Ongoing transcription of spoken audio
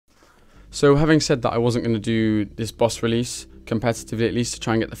So having said that, I wasn't going to do this boss release competitively, at least to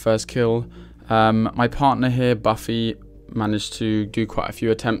try and get the first kill. My partner here, Buffy, managed to do quite a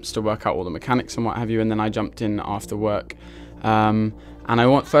few attempts to work out all the mechanics and what have you, and then I jumped in after work. And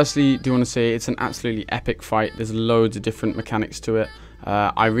I firstly do want to say it's an absolutely epic fight. There's loads of different mechanics to it.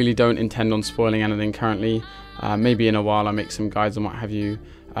 I really don't intend on spoiling anything currently. Maybe in a while I'll make some guides and what have you.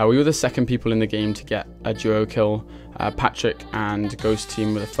 We were the second people in the game to get a duo kill. Patrick and Ghost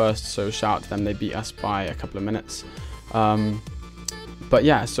team were the first, so shout out to them. They beat us by a couple of minutes. But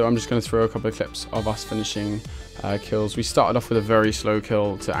yeah, so I'm just going to throw a couple of clips of us finishing kills. We started off with a very slow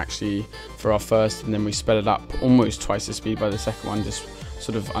kill for our first, and then we sped it up almost twice the speed by the second one. Just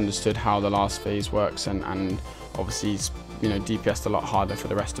sort of understood how the last phase works, and obviously, you know, DPS'd a lot harder for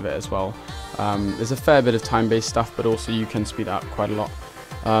the rest of it as well. There's a fair bit of time-based stuff, but also you can speed up quite a lot.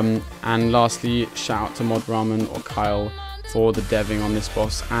 And lastly, shout out to Mod Ramen or Kyle for the deving on this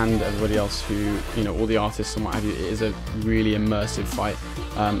boss, and everybody else who, you know, all the artists and what have you. It is a really immersive fight,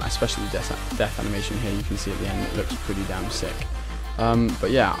 especially the death animation here. You can see at the end, it looks pretty damn sick.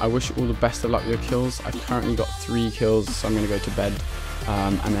 But yeah, I wish you all the best of luck with your kills. I've currently got 3 kills, so I'm going to go to bed,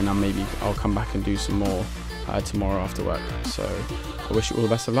 and then I'll come back and do some more tomorrow after work. So I wish you all the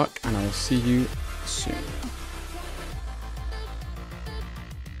best of luck, and I will see you soon.